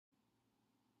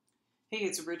Hey,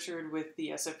 it's Richard with the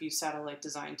SFU Satellite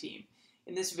Design Team.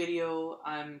 In this video,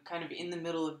 I'm kind of in the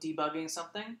middle of debugging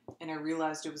something, and I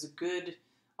realized it was a good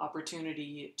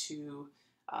opportunity to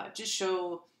just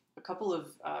show a couple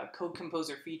of Code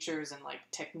Composer features and like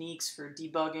techniques for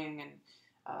debugging, and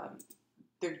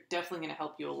they're definitely going to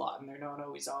help you a lot, and they're not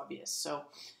always obvious. So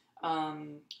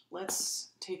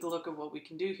let's take a look at what we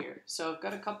can do here. So I've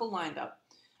got a couple lined up.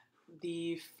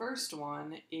 The first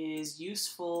one is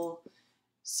useful.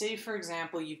 Say, for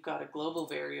example, you've got a global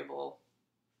variable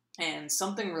and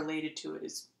something related to it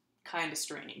is kind of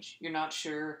strange. You're not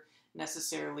sure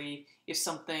necessarily if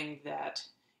something that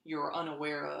you're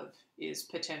unaware of is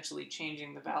potentially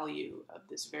changing the value of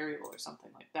this variable or something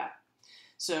like that.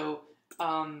 So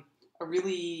a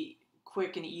really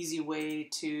quick and easy way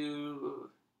to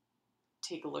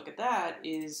take a look at that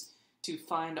is to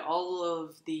find all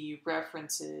of the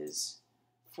references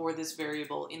for this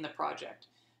variable in the project.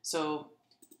 So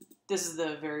this is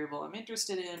the variable I'm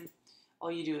interested in.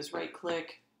 All you do is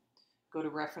right-click, go to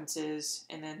References,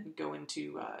 and then go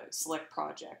into Select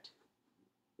Project.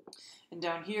 And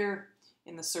down here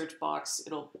in the search box,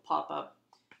 it'll pop up.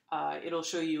 It'll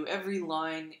show you every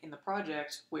line in the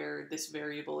project where this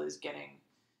variable is getting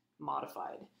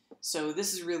modified. So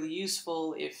this is really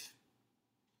useful if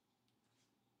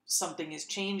something is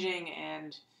changing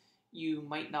and you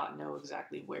might not know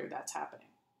exactly where that's happening.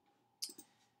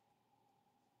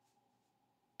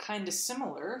 Kind of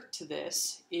similar to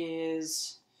this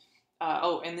is,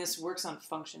 and this works on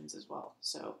functions as well.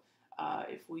 So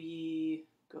if we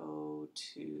go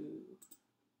to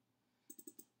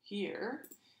here,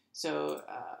 so,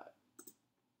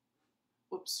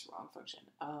 whoops, wrong function.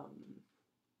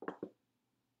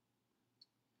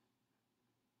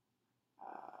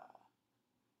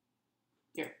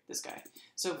 Here, this guy.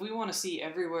 So if we want to see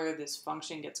everywhere this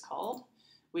function gets called,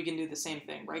 we can do the same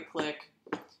thing. Right-click,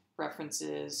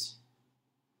 References,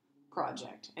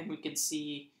 Project, and we can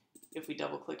see if we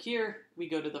double-click here, we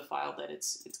go to the file that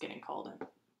it's getting called in.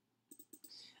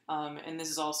 And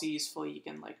this is also useful. You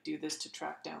can like do this to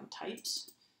track down types.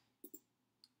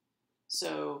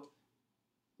 So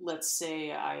let's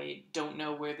say I don't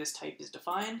know where this type is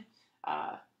defined,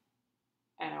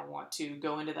 and I want to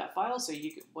go into that file. So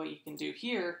what you can do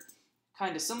here,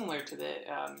 kind of similar to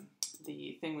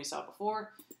the thing we saw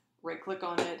before, right-click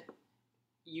on it.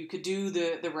 You could do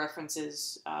the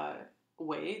references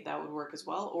way, that would work as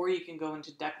well, or you can go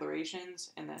into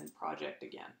Declarations and then Project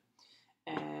again.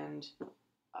 And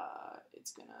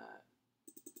it's going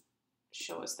to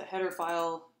show us the header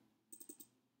file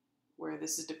where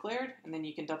this is declared, and then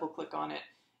you can double-click on it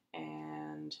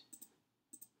and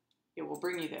it will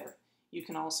bring you there. You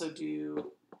can also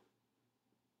do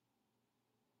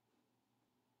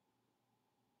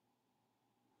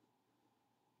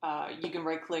you can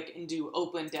right-click and do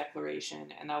Open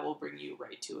Declaration, and that will bring you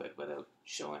right to it without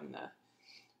showing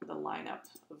the lineup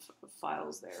of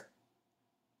files there.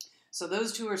 So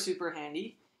those two are super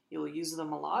handy. You'll use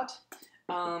them a lot.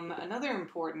 Another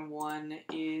important one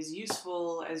is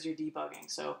useful as you're debugging.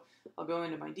 So I'll go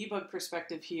into my debug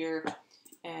perspective here,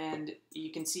 and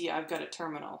you can see I've got a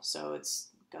terminal, so it's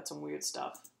got some weird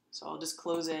stuff. So I'll just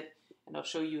close it, and I'll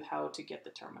show you how to get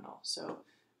the terminal. So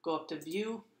go up to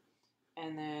View,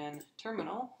 and then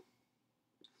Terminal,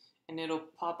 and it'll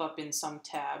pop up in some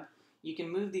tab. You can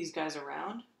move these guys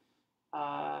around.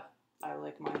 I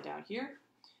like mine down here.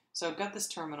 So I've got this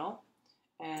terminal,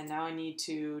 and now I need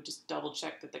to just double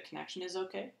check that the connection is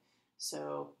okay.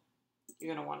 So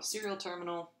you're going to want a serial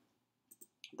terminal.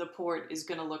 The port is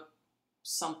going to look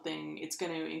something, it's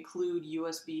going to include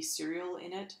USB serial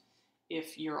in it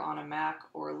if you're on a Mac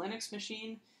or a Linux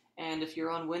machine, and if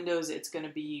you're on Windows, it's going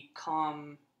to be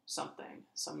COM something,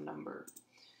 some number.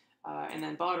 And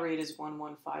then baud rate is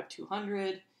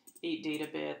 115200, 8 data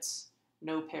bits,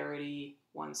 no parity,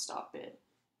 1 stop bit,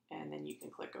 and then you can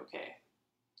click OK.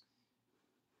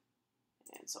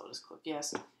 And so I'll just click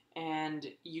yes.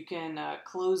 And you can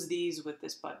close these with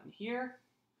this button here.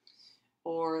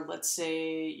 Or let's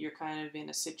say you're kind of in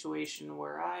a situation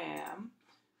where I am,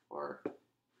 or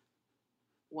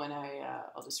when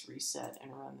I'll just reset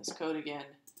and run this code again.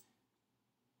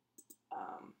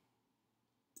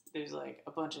 There's like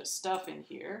a bunch of stuff in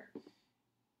here,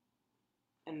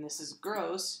 and this is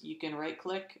gross. You can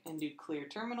right-click and do Clear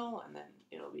Terminal, and then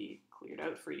it'll be cleared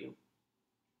out for you.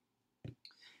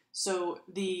 So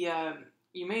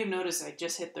you may have noticed I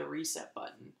just hit the reset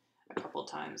button a couple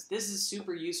times. This is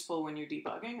super useful when you're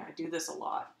debugging. I do this a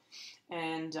lot,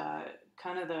 and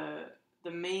kind of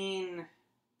the main,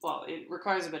 well, it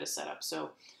requires a bit of setup.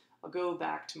 So I'll go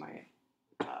back to my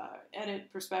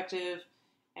edit perspective,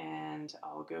 and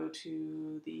I'll go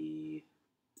to the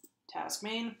task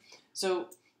main. So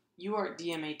UART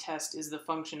DMA test is the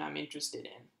function I'm interested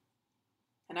in.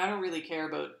 And I don't really care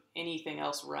about anything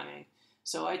else running.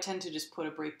 So I tend to just put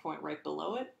a breakpoint right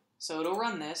below it. So it'll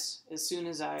run this as soon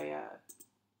as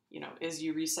as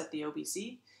you reset the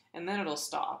OBC, and then it'll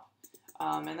stop.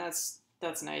 And that's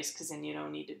nice because then you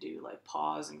don't need to do like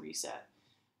pause and reset.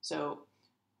 So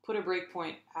put a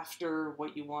breakpoint after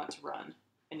what you want to run,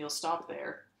 and you'll stop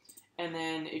there. And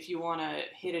then if you want to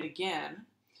hit it again,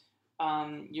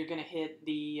 you're going to hit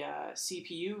the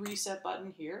CPU reset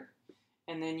button here,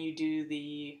 and then you do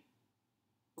the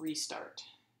restart.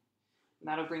 And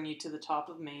that'll bring you to the top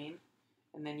of main,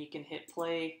 and then you can hit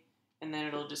play, and then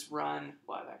it'll just run.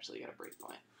 Well, I've actually got a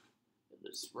breakpoint.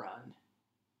 It'll just run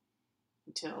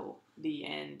until the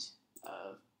end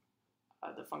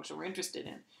of the function we're interested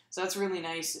in. So that's really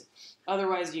nice.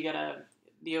 Otherwise, the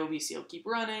OBC will keep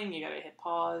running, you gotta hit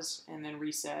pause and then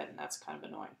reset, and that's kind of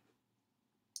annoying.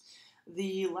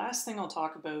 The last thing I'll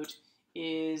talk about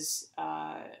is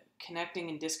connecting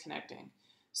and disconnecting.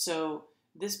 So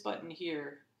this button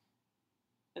here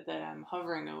that I'm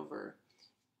hovering over,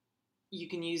 you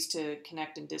can use to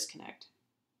connect and disconnect.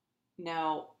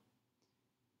 Now,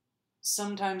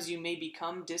 sometimes you may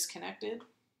become disconnected,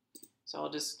 so I'll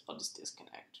just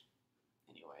disconnect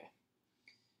anyway.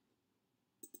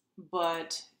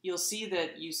 But you'll see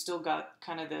that you still got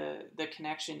kind of the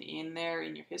connection in there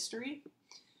in your history.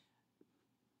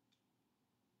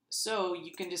 So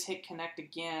you can just hit connect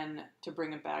again to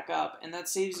bring it back up, and that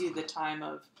saves you the time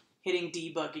of hitting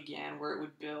debug again where it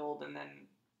would build and then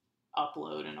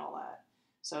upload and all that.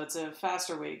 So it's a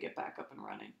faster way to get back up and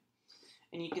running.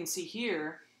 And you can see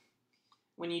here,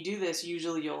 when you do this,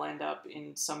 usually you'll end up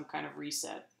in some kind of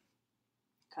reset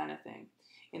kind of thing.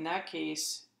 In that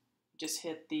case, just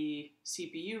hit the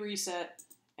CPU reset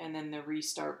and then the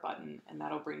restart button, and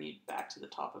that'll bring you back to the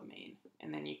top of main,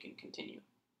 and then you can continue.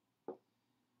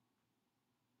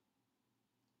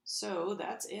 So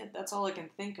that's it. That's all I can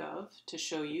think of to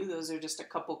show you. Those are just a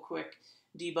couple quick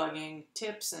debugging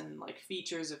tips and like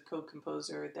features of Code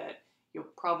Composer that you'll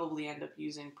probably end up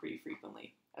using pretty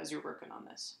frequently as you're working on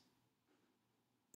this.